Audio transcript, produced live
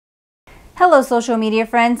Hello social media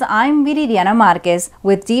friends, I'm Viridiana Marquez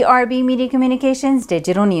with DRB Media Communications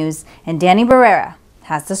Digital News, and Danny Barrera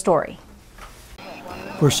has the story.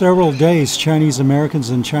 For several days, Chinese Americans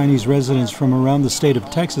and Chinese residents from around the state of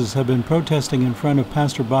Texas have been protesting in front of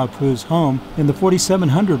Pastor Bob Fu's home in the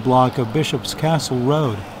 4700 block of BISHOPSCASTLE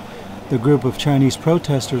Road. The group of Chinese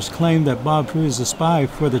protesters claim that Bob Fu is a spy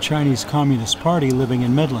for the Chinese Communist Party living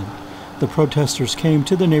in Midland. The protesters came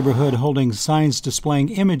to the neighborhood holding signs displaying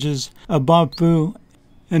images of Bob Fu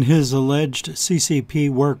and his alleged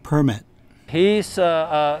CCP work permit. He's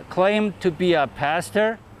claimed to be a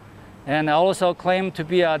pastor and also claimed to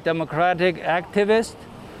be a democratic activist,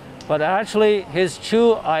 but actually his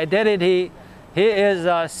true identity, he is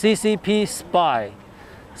a CCP spy.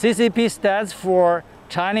 CCP stands for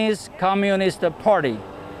Chinese Communist Party,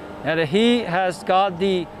 and he has got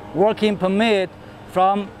the working permit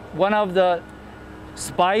from one of the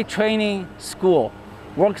spy training school,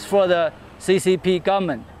 works for the CCP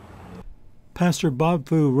government. Pastor Bob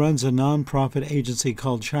Fu runs a nonprofit agency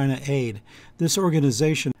called China Aid. This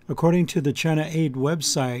organization, according to the China Aid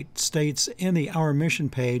website, states in the Our Mission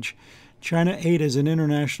page, China Aid is an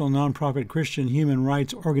international nonprofit Christian human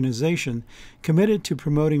rights organization committed to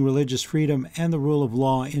promoting religious freedom and the rule of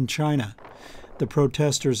law in China. The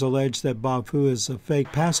protesters allege that Bob Fu is a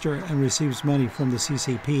fake pastor and receives money from the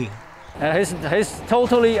CCP. He's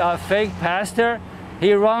totally a fake pastor.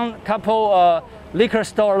 He runs a couple liquor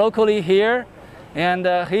stores locally here, and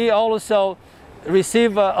he also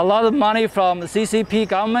received a lot of money from the CCP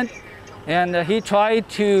government, and he tried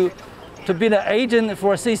to be the agent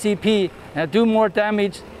for CCP and do more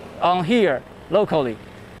damage on here locally.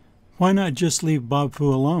 Why not just leave Bob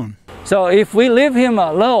Fu alone? So if we leave him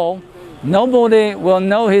alone, nobody will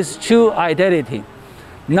know his true identity.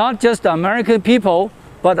 Not just American people,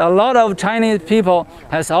 but a lot of Chinese people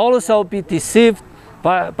has also been deceived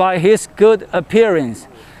by his good appearance.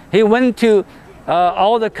 He went to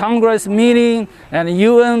all the Congress meeting and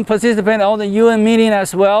UN participant, all the UN meeting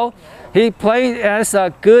as well. He played as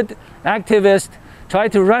a good activist,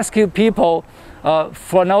 tried to rescue people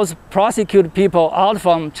for those prosecuted people out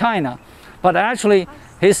from China. But actually,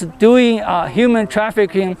 he's doing human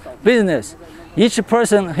trafficking business. Each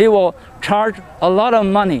person, he will charge a lot of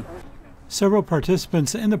money. Several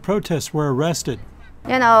participants in the protest were arrested.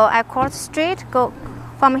 You know, I cross the street, go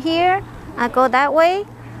from here, I go that way,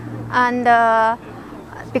 and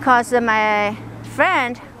because my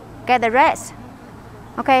friend get arrested,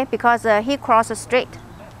 okay, because he crossed the street.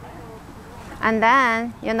 And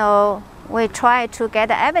then, you know, we try to get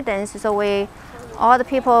the evidence, so all the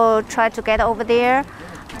people try to get over there,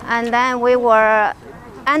 and then we were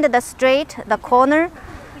under the street, the corner,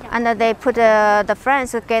 and they put the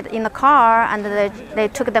friends get in the car, and they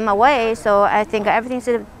took them away. So I think everything's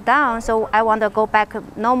down. So I want to go back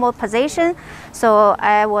normal position. So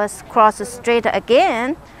I was cross the street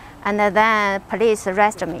again, and then police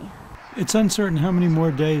arrested me. It's uncertain how many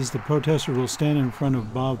more days the protesters will stand in front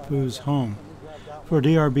of Bob Fu's home. For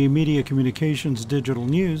DRB Media Communications Digital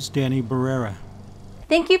News, Danny Barrera.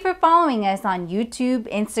 Thank you for following us on YouTube,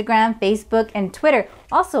 Instagram, Facebook, and Twitter,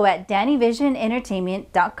 also at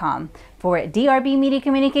DannyVisionEntertainment.com. For DRB Media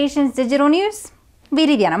Communications Digital News,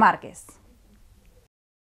 Viridiana Marquez.